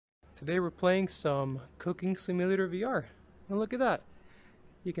Today we're playing some Cooking Simulator VR. And look at that.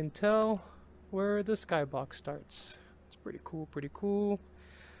 You can tell where the skybox starts. It's pretty cool, pretty cool.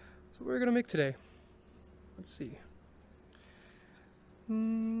 So what we're gonna make today. Let's see. First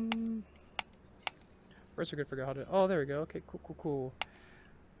we're gonna figure out how to... Oh, there we go. Okay, cool, cool, cool.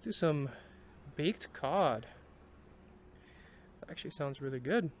 Let's do some baked cod. That actually sounds really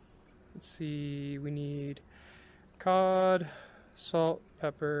good. Let's see, we need cod, salt,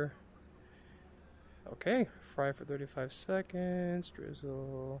 pepper. Okay, fry for 35 seconds,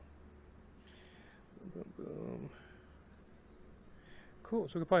 drizzle. Boom, boom, boom. Cool,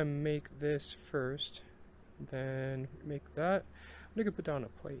 so we could probably make this first, then make that. I'm gonna put down a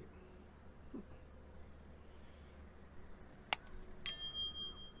plate.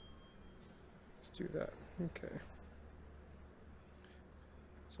 Let's do that, okay.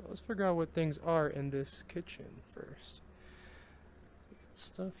 So let's figure out what things are in this kitchen first.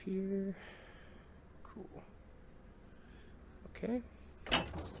 Stuff here. Cool. Okay.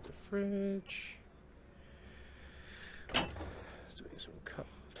 This is the fridge. Doing some cod.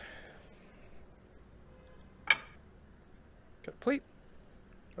 Got a plate.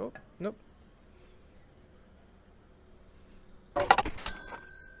 Oh, nope. Got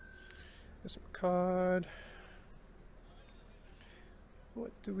some cod.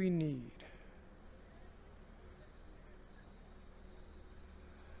 What do we need?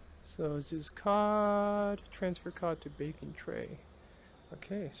 So it's just cod, transfer cod to baking tray.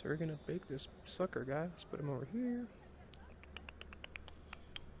 Okay, so we're gonna bake this sucker, guys. Let's put him over here.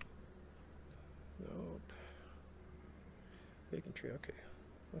 Nope. Baking tray, okay.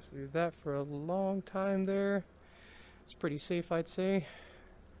 Let's leave that for a long time there. It's pretty safe, I'd say.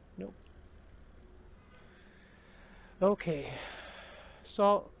 Nope. Okay.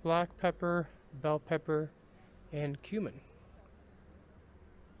 Salt, black pepper, bell pepper, and cumin.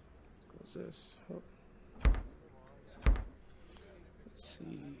 What's this? Oh. Let's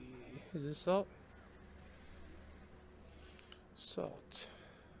see. Is this salt? Salt.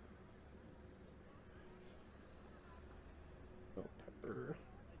 Bell pepper.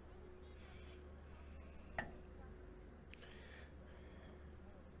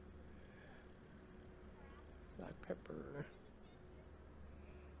 Black pepper.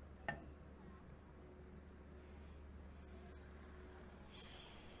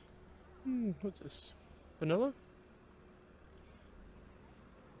 What's this? Vanilla?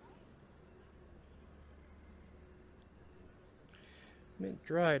 Mint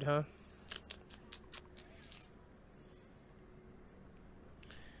dried, huh?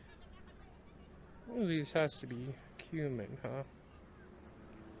 One of these has to be cumin, huh?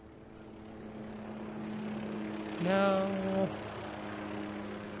 Now,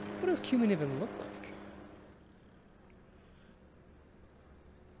 what does cumin even look like?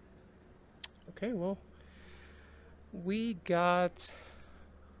 Okay, well, we got,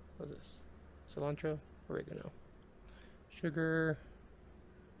 what's this? Cilantro, oregano, sugar,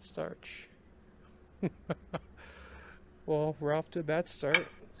 starch. Well, we're off to a bad start,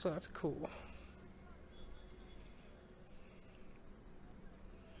 so that's cool.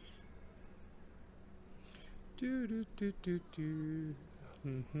 Do do do do do.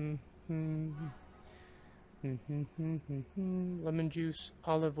 Lemon juice,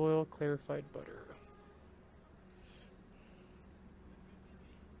 olive oil, clarified butter.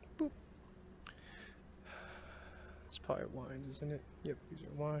 Boop. It's probably wines, isn't it? Yep, these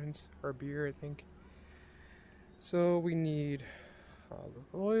are wines. Or beer, I think. So we need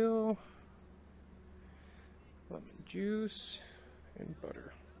olive oil, lemon juice, and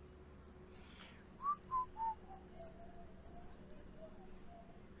butter.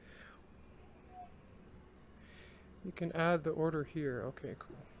 You can add the order here. Okay,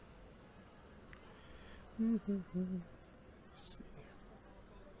 cool. Let's see.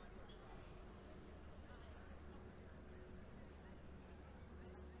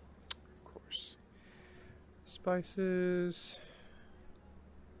 Of course. Spices.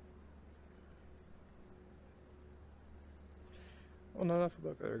 Oh, not enough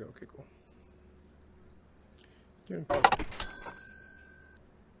about. There we go. Okay, cool. Doing pepper.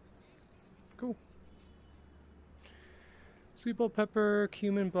 Cool. Sweet bell pepper,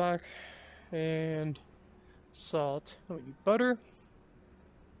 cumin, black, and salt. Oh, we need butter.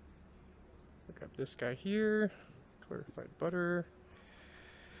 Look up this guy here. Clarified butter.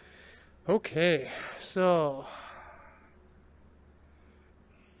 Okay, so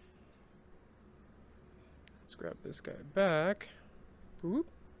let's grab this guy back. Oop.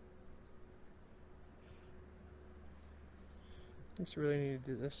 I just really need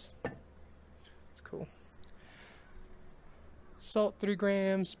to do this. It's cool. Salt 3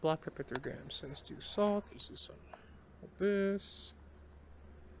 grams, black pepper 3 grams. So let's do salt. Let's do some of this.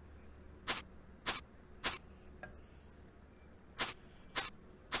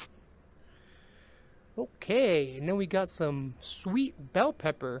 Okay, and then we got some sweet bell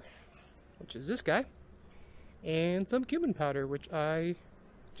pepper, which is this guy, and some cumin powder, which I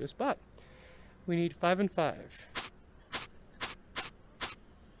just bought. We need 5 and 5.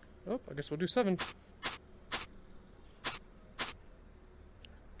 Oh, I guess we'll do 7.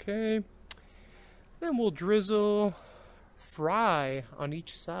 Okay, then we'll drizzle fry on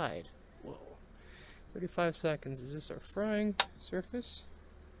each side. Whoa, 35 seconds. Is this our frying surface?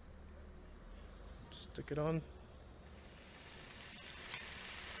 Stick it on.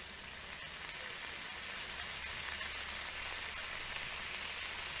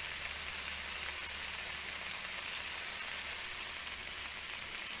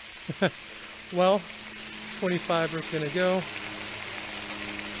 Well, 25 is gonna go.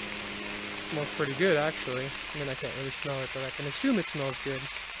 Smells pretty good, actually. I mean, I can't really smell it, but I can assume it smells good.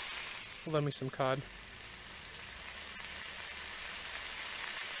 Love me some cod.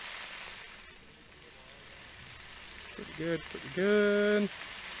 Pretty good, pretty good.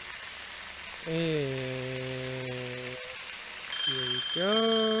 And here we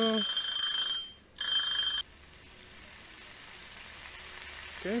go.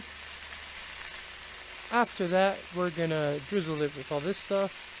 Okay. After that, we're gonna drizzle it with all this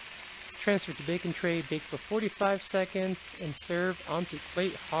stuff. Transfer to baking tray, bake for 45 seconds, and serve onto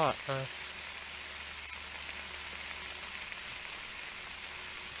plate hot.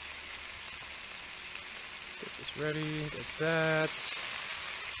 Get this ready, get that.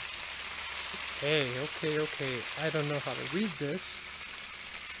 Okay. I don't know how to read this.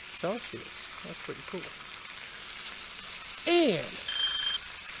 Celsius. That's pretty cool. And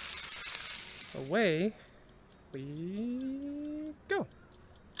away we go.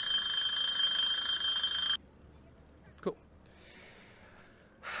 Cool.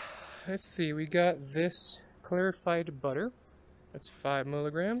 Let's see, we got this clarified butter. That's 5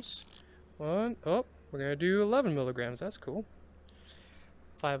 milligrams. Oh, we're gonna do 11 milligrams. That's cool.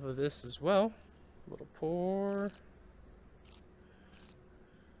 5 of this as well. A little pour.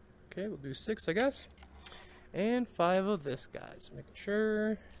 Okay, we'll do 6, I guess. And 5 of this, guys. Making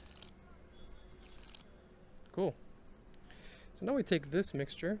sure. Cool. So now we take this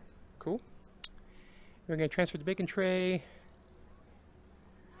mixture. Cool. We're going to transfer the baking tray. Is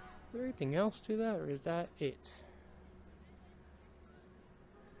there anything else to that, or is that it?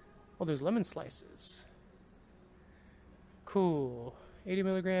 Oh, there's lemon slices. Cool. 80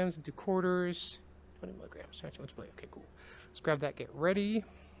 milligrams into quarters. 20 milligrams. That's much play. Okay, cool. Let's grab that, get ready.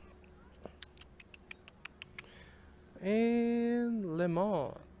 And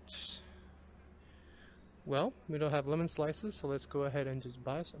lemons. Well, we don't have lemon slices, so let's go ahead and just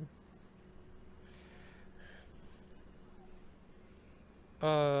buy some.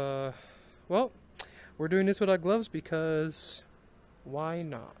 Well, we're doing this without gloves because why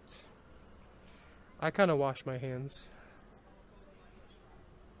not? I kind of wash my hands.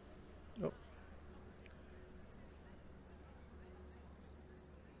 Oh.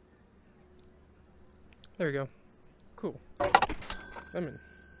 There we go. Cool. Lemon.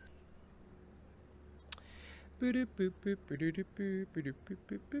 Where's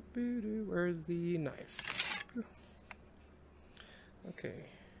the knife? Okay.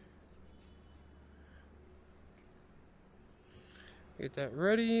 Get that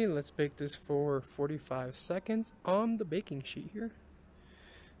ready. Let's bake this for 45 seconds on the baking sheet here.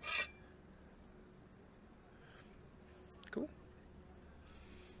 Cool.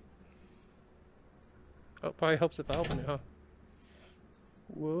 Oh, probably helps if I open it, huh?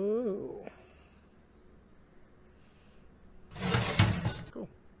 Whoa. Cool.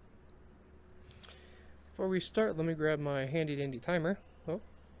 Before we start, let me grab my handy dandy timer. Oh.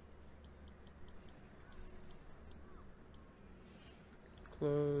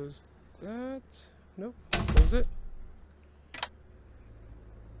 Close that. Nope. Close it.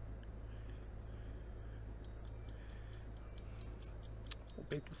 We'll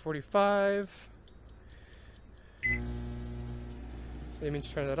bake for 45. Didn't mean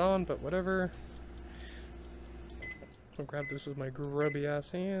to turn that on, but whatever. I'll grab this with my grubby ass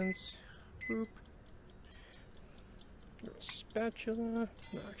hands. Boop. Grab a spatula.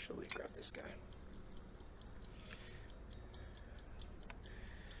 No, actually, grab this guy.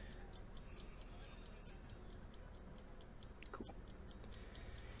 Cool.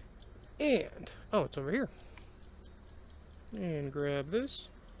 And, oh, it's over here. And grab this.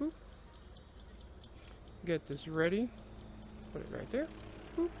 Boop. Get this ready. Put it right there.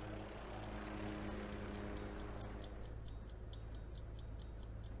 Boop.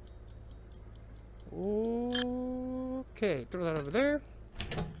 Okay, throw that over there.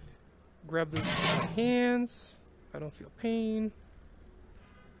 Grab this with my hands. I don't feel pain.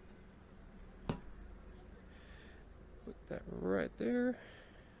 Put that right there.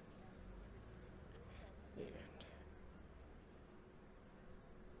 And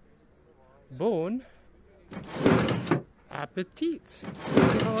bon appetit.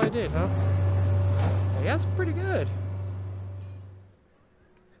 That's all I did, huh? Hey, that's pretty good.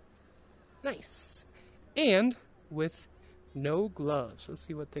 Nice. And with no gloves. Let's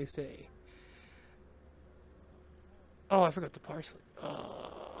see what they say. Oh, I forgot the parsley.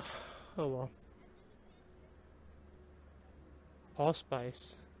 Oh well.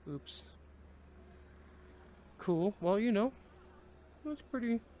 Allspice. Oops. Cool. Well, you know, that's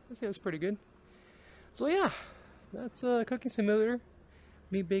pretty. I'd say that's pretty good. So yeah, that's Cooking Simulator.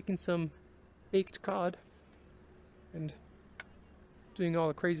 Me baking some baked cod and doing all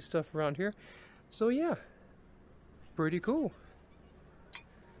the crazy stuff around here. So yeah, pretty cool.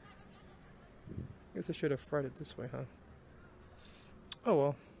 Guess I should have fried it this way, huh? Oh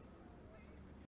well.